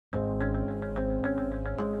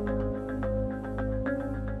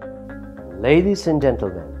Ladies and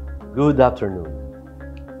gentlemen, good afternoon.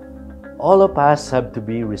 All of us have to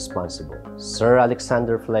be responsible. Sir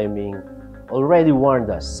Alexander Fleming already warned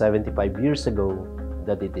us 75 years ago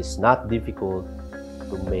that it is not difficult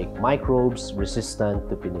to make microbes resistant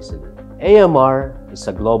to penicillin. AMR is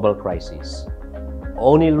a global crisis.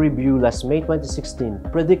 O'Neill Review last May 2016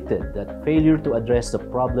 predicted that failure to address the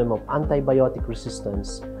problem of antibiotic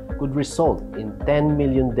resistance could result in 10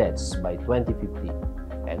 million deaths by 2050,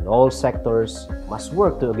 and all sectors must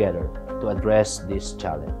work together to address this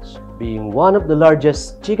challenge. Being one of the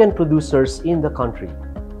largest chicken producers in the country,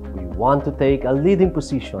 we want to take a leading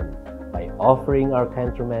position by offering our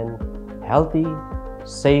countrymen healthy,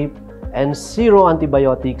 safe, and zero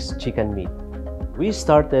antibiotics chicken meat. We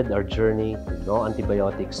started our journey to no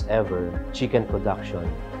antibiotics ever chicken production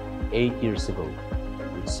 8 years ago,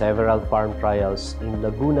 with several farm trials in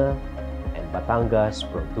Laguna and Batangas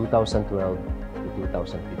from 2012 to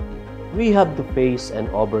 2015. We had to face and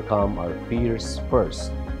overcome our fears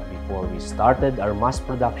first before we started our mass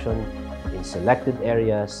production in selected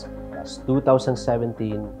areas last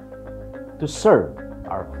 2017 to serve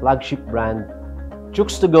our flagship brand,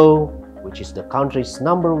 Chooks to Go, which is the country's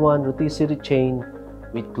 #1 rotisserie chain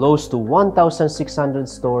with close to 1,600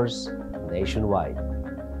 stores nationwide.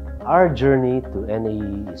 Our journey to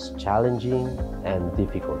NAE is challenging and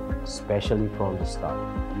difficult, especially from the start.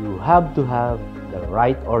 You have to have the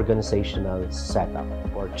right organizational setup.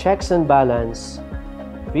 For checks and balance,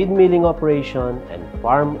 feed milling operation and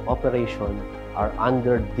farm operation are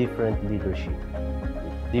under different leadership,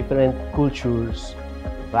 with different cultures,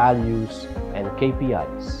 values, and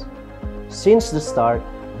KPIs. Since the start,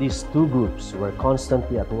 these two groups were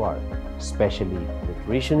constantly at war, especially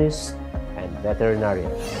nutritionists and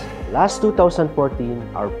veterinarians. Last 2014,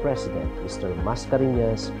 our president, Mr.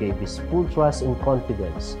 Mascarenhas, gave his full trust and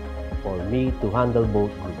confidence for me to handle both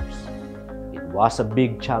groups. It was a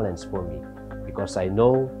big challenge for me because I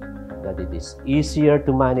know that it is easier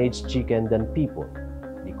to manage chicken than people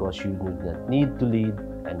because you do not need to lead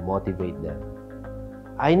and motivate them.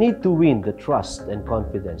 I need to win the trust and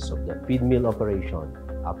confidence of the feed mill operation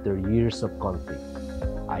after years of conflict.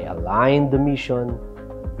 I aligned the mission,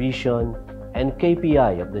 vision, and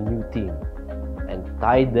KPI of the new team and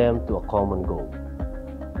tied them to a common goal.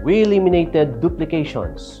 We eliminated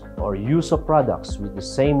duplications or use of products with the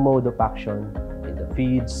same mode of action in the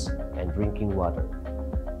feeds and drinking water.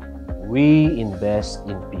 We invest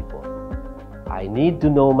in people. I need to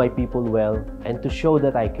know my people well and to show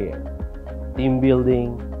that I care. Team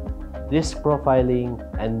building, disc profiling,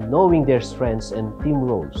 and knowing their strengths and team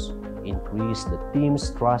roles increase the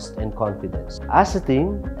team's trust and confidence. As a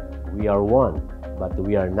team, we are one, but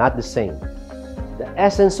we are not the same. The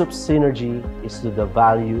essence of synergy is to the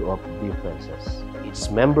value of differences. Its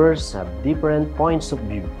members have different points of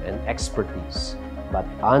view and expertise, but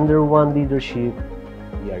under one leadership,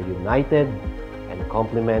 we are united and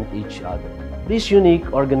complement each other. This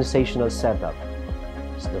unique organizational setup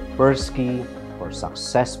is the first key for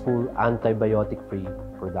successful antibiotic-free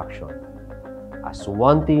production. As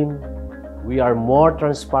one team, we are more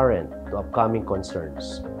transparent to upcoming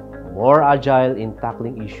concerns, more agile in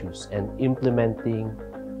tackling issues and implementing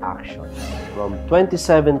actions. From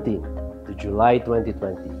 2017 to July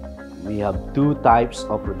 2020, we have two types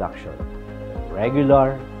of production,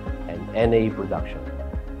 regular and NAE production.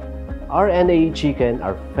 Our NAE chicken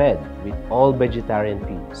are fed with all vegetarian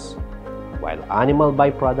feeds. While animal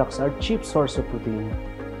byproducts are cheap source of protein,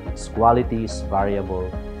 its quality is variable,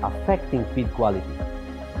 affecting feed quality.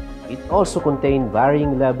 It also contains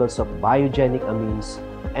varying levels of biogenic amines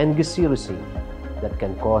and glycyrrhizin that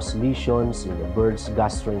can cause lesions in the bird's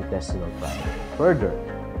gastrointestinal tract. Further,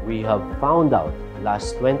 we have found out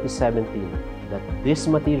last 2017 that this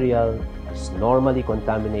material is normally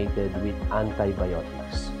contaminated with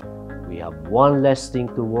antibiotics. We have one less thing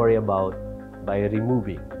to worry about by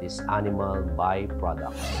removing these animal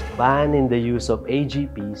byproducts. Ban in the use of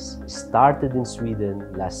AGPs started in Sweden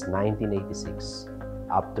last 1986.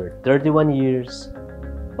 After 31 years,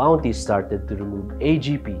 Bounty started to remove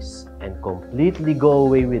AGPs and completely go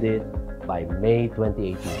away with it by May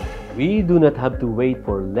 2018. We do not have to wait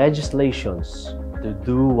for legislations to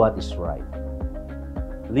do what is right.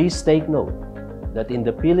 Please take note that in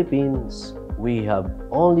the Philippines, we have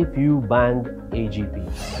only few banned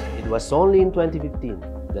AGPs. It was only in 2015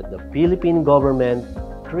 that the Philippine government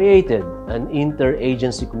created an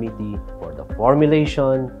interagency committee for the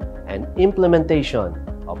formulation and implementation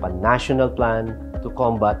of a national plan to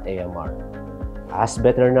combat AMR. As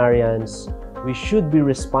veterinarians, we should be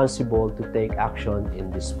responsible to take action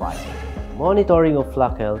in this fight. Monitoring of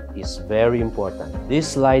flock health is very important.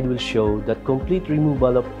 This slide will show that complete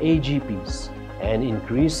removal of AGPs and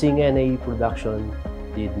increasing NAE production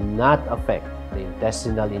did not affect the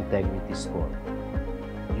intestinal integrity score.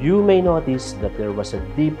 You may notice that there was a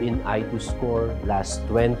dip in I2 score last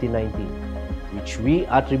 2019, which we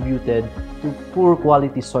attributed to poor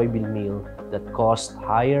quality soybean meal that caused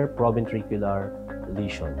higher proventricular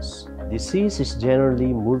lesions. Disease is generally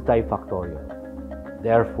multifactorial.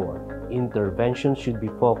 Therefore, intervention should be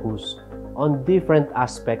focused on different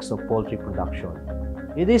aspects of poultry production.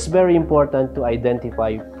 It is very important to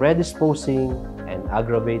identify predisposing and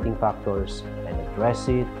aggravating factors and address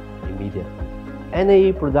it immediately.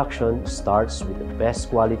 NAE production starts with the best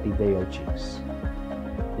quality day-old chicks.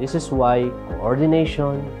 This is why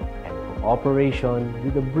coordination and cooperation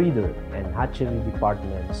with the breeder and hatchery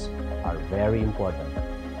departments are very important.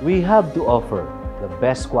 We have to offer the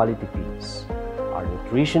best quality feeds. Our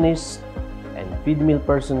nutritionists and feed mill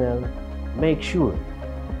personnel make sure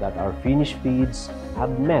that our finished feeds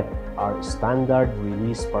have met our standard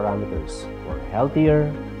release parameters for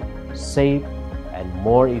healthier, safe, and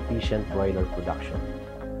more efficient broiler production.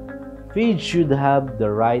 Feed should have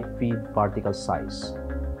the right feed particle size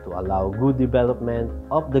to allow good development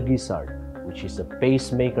of the gizzard, which is the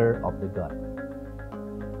pacemaker of the gut.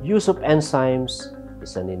 Use of enzymes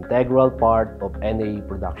is an integral part of NAE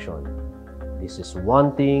production. This is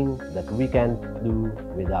one thing that we can't do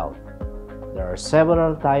without. There are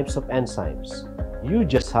several types of enzymes. You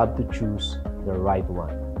just have to choose the right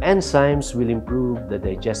one. Enzymes will improve the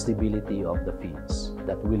digestibility of the feeds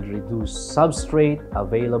that will reduce substrate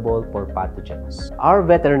available for pathogens. Our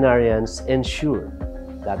veterinarians ensure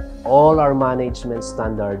that all our management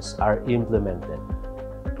standards are implemented.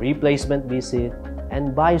 Pre-placement visit and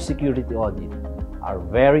biosecurity audit are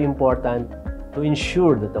very important to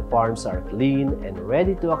ensure that the farms are clean and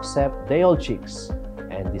ready to accept day-old chicks,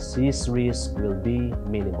 and disease risk will be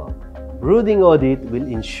minimal. Brooding audit will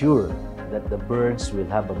ensure that the birds will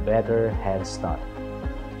have a better head start.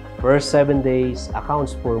 First 7 days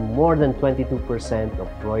accounts for more than 22% of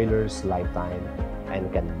broilers' lifetime and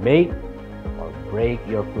can make or break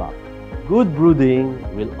your flock. Good brooding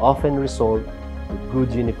will often result to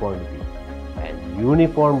good uniformity, and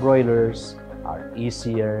uniform broilers are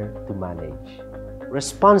easier to manage.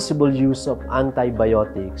 Responsible use of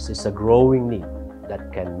antibiotics is a growing need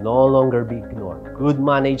that can no longer be ignored. Good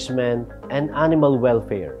management and animal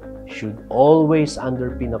welfare should always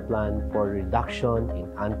underpin a plan for reduction in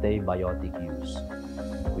antibiotic use.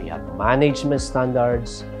 We have management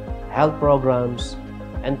standards, health programs,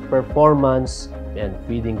 and performance and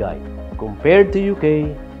feeding guide. Compared to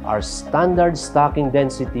UK, our standard stocking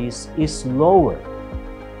densities is lower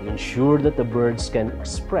to ensure that the birds can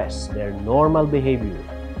express their normal behavior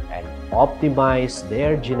and optimize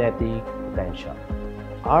their genetic potential.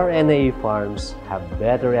 Our NAE farms have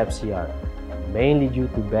better FCR, mainly due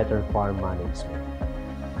to better farm management.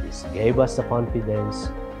 This gave us the confidence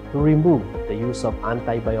to remove the use of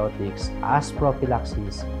antibiotics as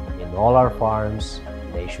prophylaxis in all our farms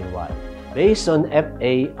nationwide. Based on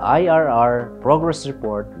FAIRR progress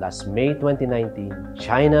report last May 2019,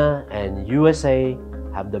 China and USA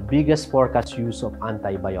have the biggest forecast use of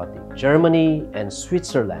antibiotics. Germany and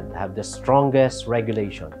Switzerland have the strongest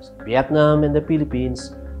regulations. Vietnam and the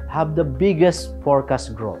Philippines have the biggest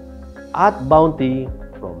forecast growth. At Bounty,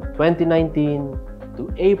 from 2019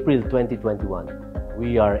 to April 2021,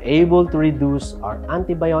 we are able to reduce our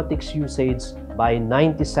antibiotics usage by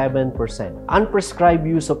 97%. Unprescribed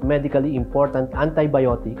use of medically important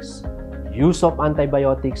antibiotics, use of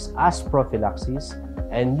antibiotics as prophylaxis,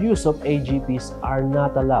 and use of AGPs are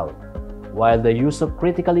not allowed, while the use of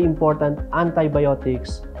critically important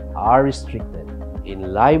antibiotics are restricted.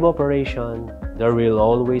 In live operation, there will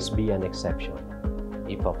always be an exception.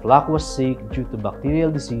 If a flock was sick due to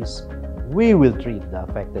bacterial disease, we will treat the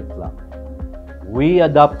affected flock. We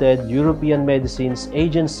adopted European Medicines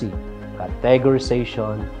Agency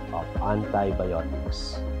categorization of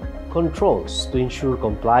antibiotics. Controls to ensure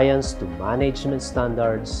compliance to management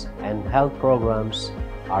standards and health programs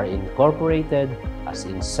are incorporated as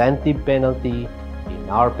incentive penalty in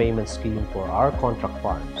our payment scheme for our contract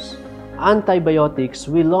farms. Antibiotics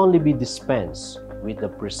will only be dispensed with the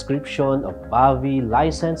prescription of BAVI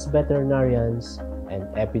licensed veterinarians and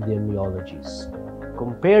epidemiologists.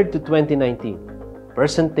 Compared to 2019,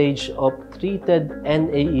 percentage of treated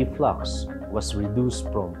NAE flocks was reduced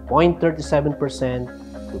from 0.37%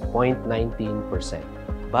 to 0.19%.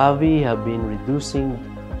 BAVI have been reducing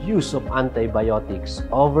use of antibiotics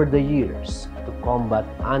over the years to combat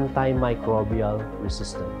antimicrobial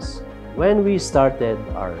resistance. When we started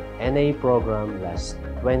our NAE program last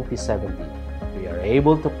 2017, we are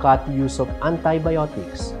able to cut the use of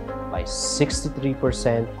antibiotics by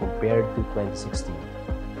 63% compared to 2016.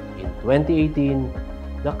 In 2018,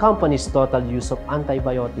 the company's total use of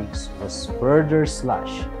antibiotics was further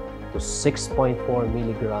slashed to 6.4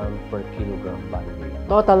 mg per kilogram body weight.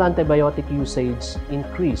 Total antibiotic usage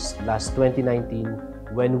increased last 2019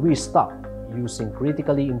 when we stopped using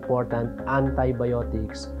critically important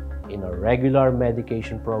antibiotics in a regular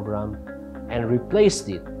medication program and replaced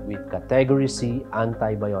it with Category C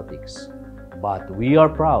antibiotics. But we are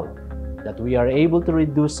proud that we are able to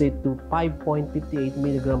reduce it to 5.58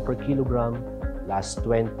 mg per kilogram last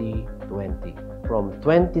 2020. From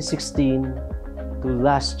 2016 to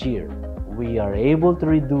last year, we are able to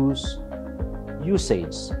reduce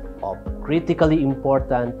usage of critically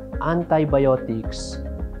important antibiotics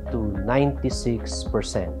to 96%,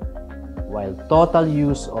 while total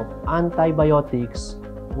use of antibiotics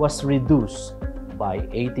was reduced by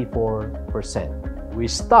 84%. We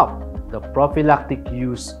stopped the prophylactic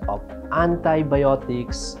use of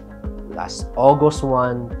antibiotics last August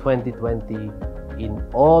 1, 2020 in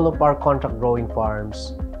all of our contract growing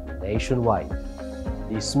farms nationwide.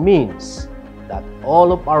 This means that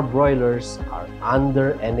all of our broilers are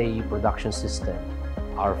under NAE production system.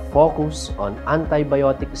 Our focus on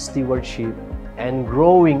antibiotic stewardship and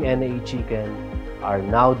growing NAE chicken are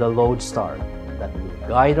now the lodestar that will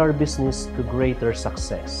guide our business to greater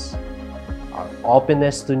success. Our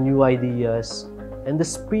openness to new ideas and the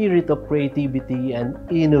spirit of creativity and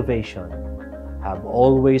innovation have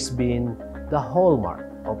always been the hallmark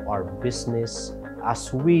of our business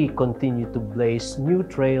as we continue to blaze new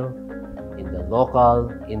trail in the local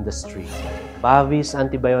industry. BAVI's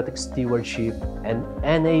antibiotic stewardship and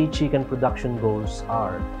NAE chicken production goals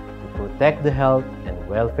are to protect the health and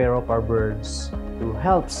welfare of our birds, to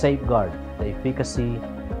help safeguard the efficacy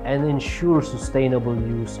and ensure sustainable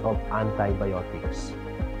use of antibiotics,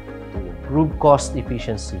 to improve cost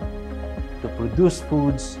efficiency, to produce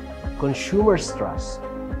foods consumers trust,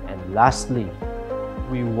 and lastly,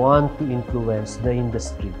 we want to influence the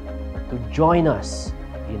industry to join us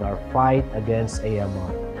in our fight against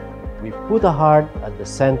AMR. We put a heart at the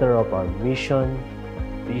center of our mission,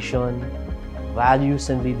 vision, values,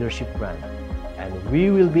 and leadership brand, and we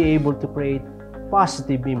will be able to create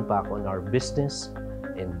positive impact on our business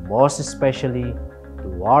and most especially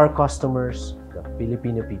to our customers, the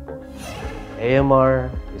Filipino people.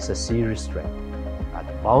 AMR is a serious threat. At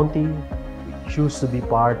Bounty, we choose to be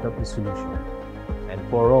part of the solution. And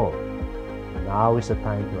for all, now is the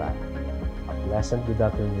time to act. A pleasant good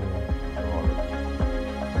afternoon.